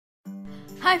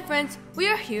Hi friends, we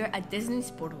are here at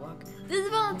Disney's BoardWalk. This is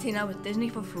Valentina with Disney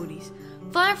for Foodies.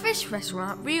 Flying Fish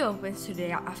restaurant reopens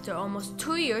today after almost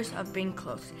 2 years of being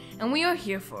closed, and we are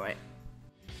here for it.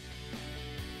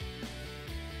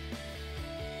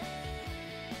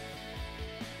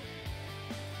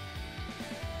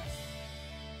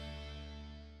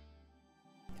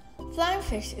 Flying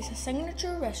Fish is a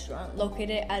signature restaurant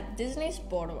located at Disney's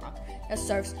BoardWalk that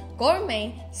serves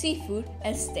gourmet, seafood,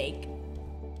 and steak.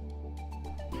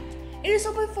 It is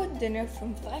open for dinner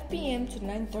from 5 p.m. to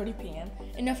 9:30 p.m.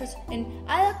 and offers an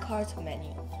a la carte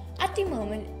menu. At the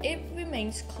moment, it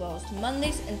remains closed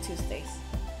Mondays and Tuesdays.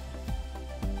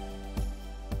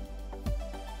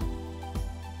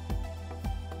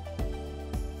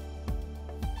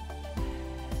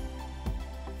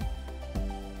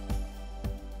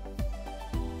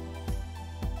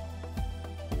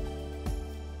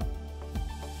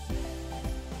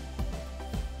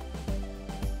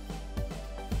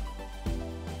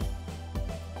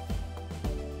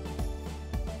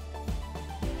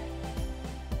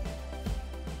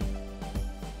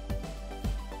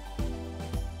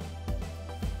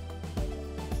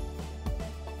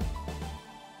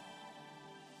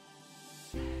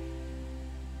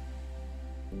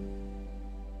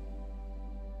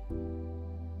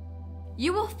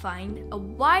 You will find a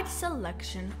wide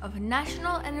selection of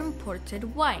national and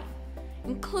imported wine,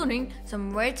 including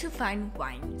some rare-to-find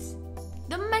wines.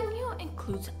 The menu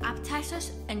includes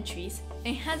appetizers, entries,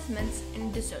 enhancements,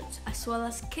 and desserts, as well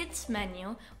as kids'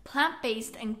 menu,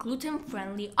 plant-based and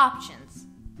gluten-friendly options.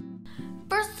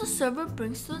 First, the server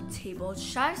brings to the table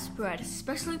chives bread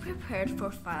specially prepared for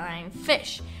flying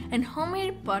fish and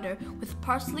homemade butter with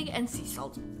parsley and sea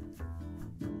salt.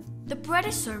 The bread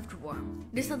is served warm.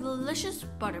 It is a delicious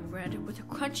butter bread with a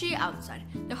crunchy outside.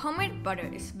 The homemade butter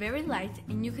is very light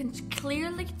and you can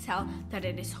clearly tell that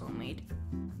it is homemade.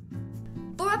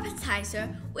 For appetizer,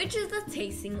 which is the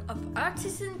tasting of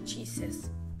artisan cheeses.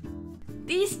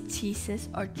 These cheeses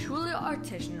are truly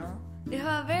artisanal. They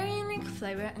have a very unique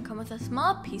flavor and come with a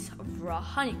small piece of raw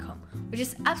honeycomb, which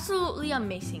is absolutely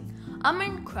amazing,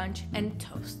 almond crunch, and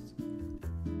toast.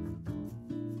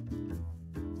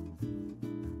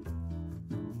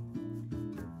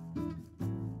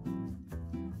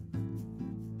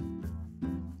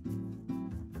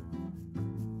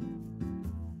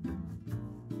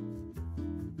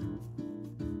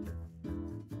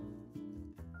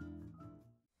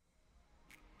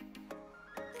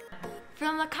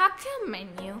 From the cocktail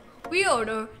menu, we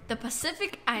order the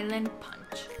Pacific Island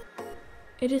Punch.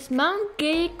 It is Mount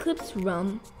Gay Eclipse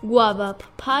rum, guava,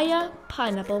 papaya,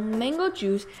 pineapple, mango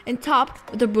juice, and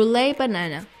topped with a brulee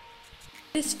banana.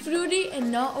 It is fruity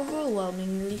and not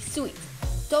overwhelmingly sweet.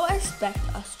 Don't expect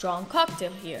a strong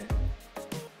cocktail here.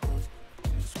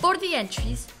 For the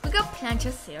entries, we got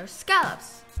plancha Sayre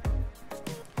scallops.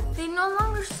 They no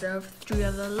longer serve 3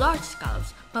 of the large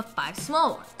scallops, but 5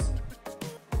 small ones.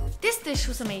 This dish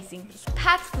was amazing,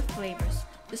 packed with flavors.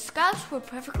 The scallops were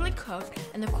perfectly cooked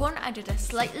and the corn added a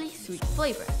slightly sweet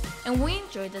flavor, and we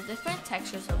enjoyed the different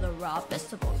textures of the raw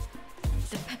vegetables,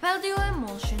 the pepperdio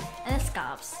emulsion, and the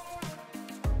scallops.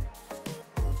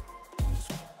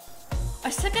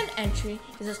 Our second entry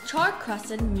is a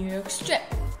char-crusted New York strip.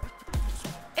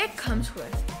 It comes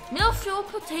with meal-filled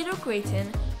potato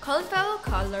gratin, cauliflower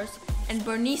collars, and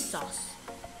béarnaise sauce.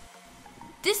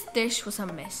 This dish was a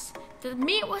miss. The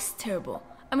meat was terrible.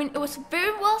 It was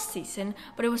very well seasoned,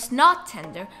 but it was not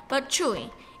tender, but chewy.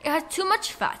 It had too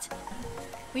much fat.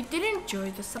 We did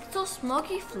enjoy the subtle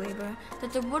smoky flavor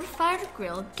that the wood-fired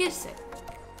grill gives it.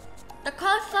 The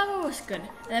cauliflower was good,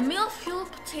 and the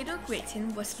meal-fueled potato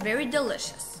gratin was very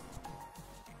delicious.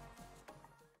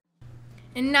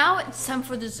 And now it's time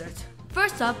for dessert.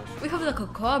 First up, we have the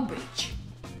cocoa bridge.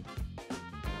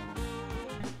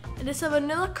 It is a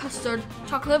vanilla custard,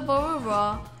 chocolate boba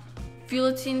raw,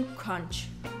 filleting crunch.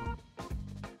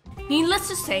 Needless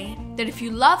to say that if you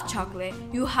love chocolate,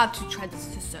 you have to try this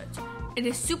dessert. It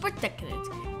is super decadent.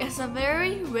 It has a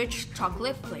very rich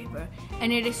chocolate flavor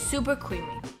and it is super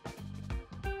creamy.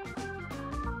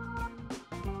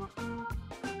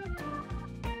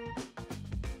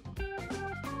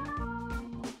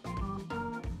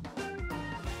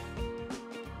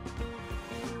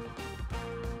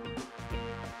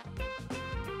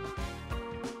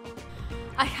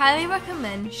 I highly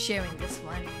recommend sharing this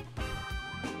one.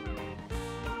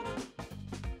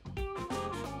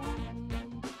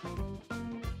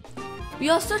 We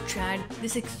also tried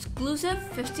this exclusive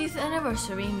 50th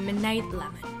anniversary Midnight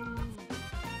Lemon.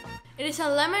 It is a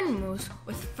lemon mousse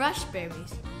with fresh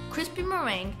berries, crispy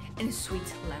meringue, and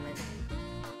sweet lemon.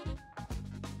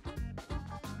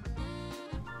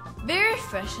 Very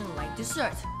fresh and light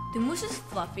dessert. The mousse is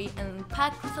fluffy and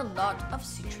packed with a lot of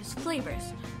citrus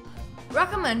flavors.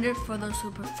 Recommended for those who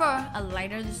prefer a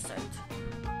lighter dessert.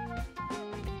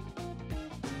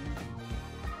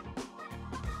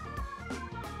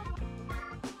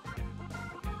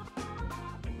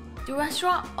 The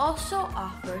restaurant also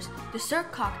offers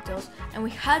dessert cocktails, and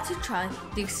we had to try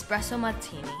the espresso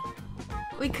martini.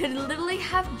 We could literally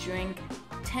have drank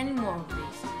 10 more of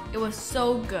these. It was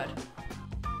so good.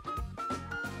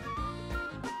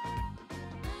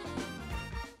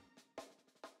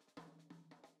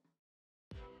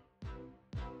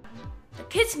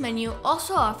 The kids menu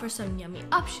also offers some yummy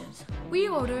options. We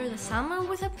ordered the salmon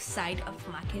with a side of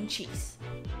mac and cheese.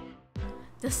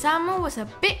 The salmon was a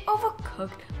bit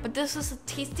overcooked, but this was a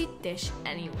tasty dish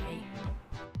anyway.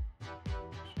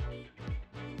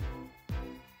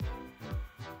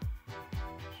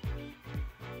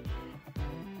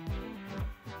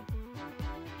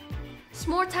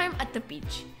 S'more time at the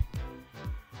beach.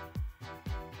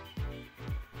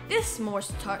 This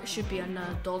s'mores tart should be on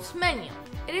an adult's menu.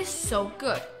 It is so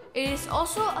good. It is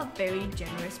also a very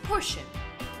generous portion.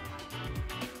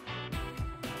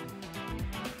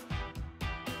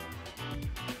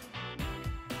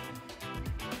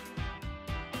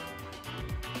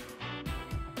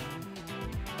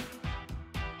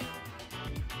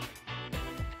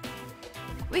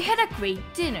 We had a great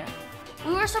dinner.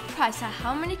 We were surprised at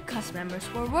how many cast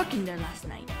members were working there last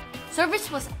night.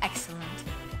 Service was excellent.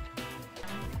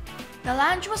 The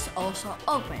lounge was also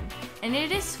open, and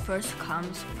it is first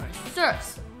comes, first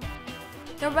serves.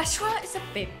 The restaurant is a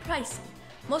bit pricey.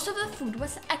 Most of the food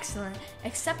was excellent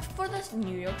except for the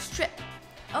New York strip.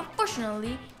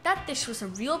 Unfortunately, that dish was a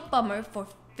real bummer for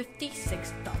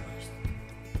 $56.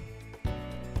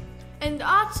 And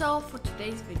that's all for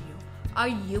today's video. Are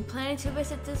you planning to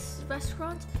visit this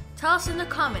restaurant? Tell us in the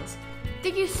comments.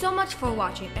 Thank you so much for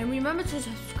watching, and remember to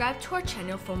subscribe to our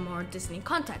channel for more Disney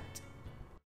content.